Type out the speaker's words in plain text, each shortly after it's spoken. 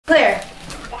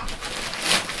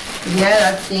Yeah,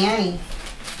 that's Danny.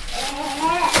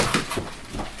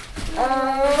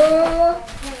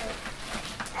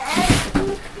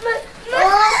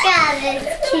 Look at it,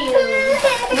 cute.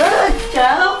 Look,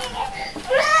 Joe.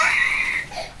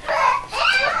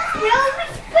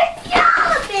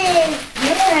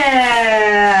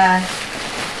 Yeah.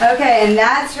 Okay, and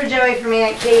that's for Joey from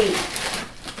Aunt Kate.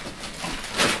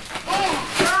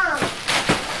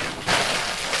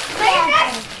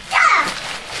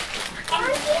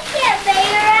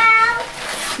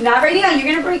 Not right now, you're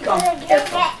gonna break them.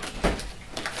 Careful.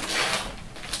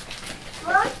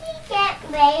 Won't he get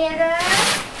later?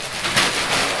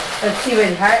 Let's see what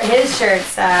his shirt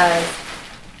says.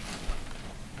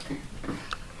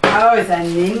 Oh, it's a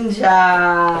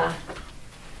ninja.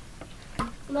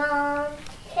 Mom,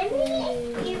 can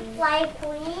you fly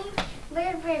queen?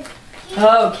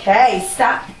 Okay,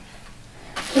 stop.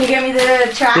 Can you get me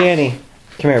the trash? Danny,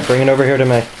 come here. Bring it over here to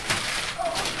me.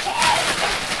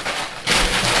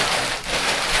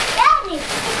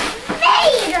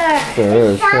 There it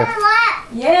is.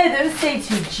 Yeah, those say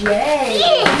to Jay.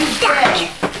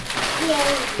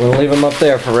 We'll leave them up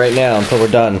there for right now until we're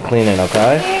done cleaning,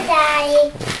 okay? Here,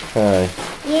 Daddy. Okay.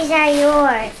 These are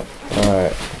yours.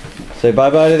 Alright. Say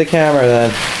bye-bye to the camera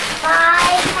then.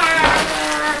 Bye,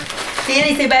 camera.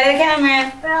 Danny, say bye to the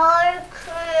camera. Bye,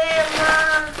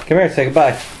 Grandma. Come here, say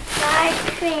goodbye. Bye,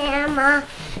 Grandma.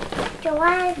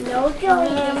 Joanne, no,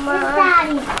 Grandma.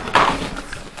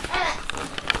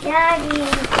 Daddy.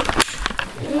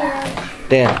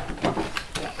 Dan,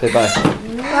 say bye.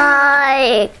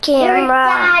 Bye, camera.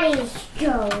 Daddy's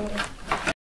Joe.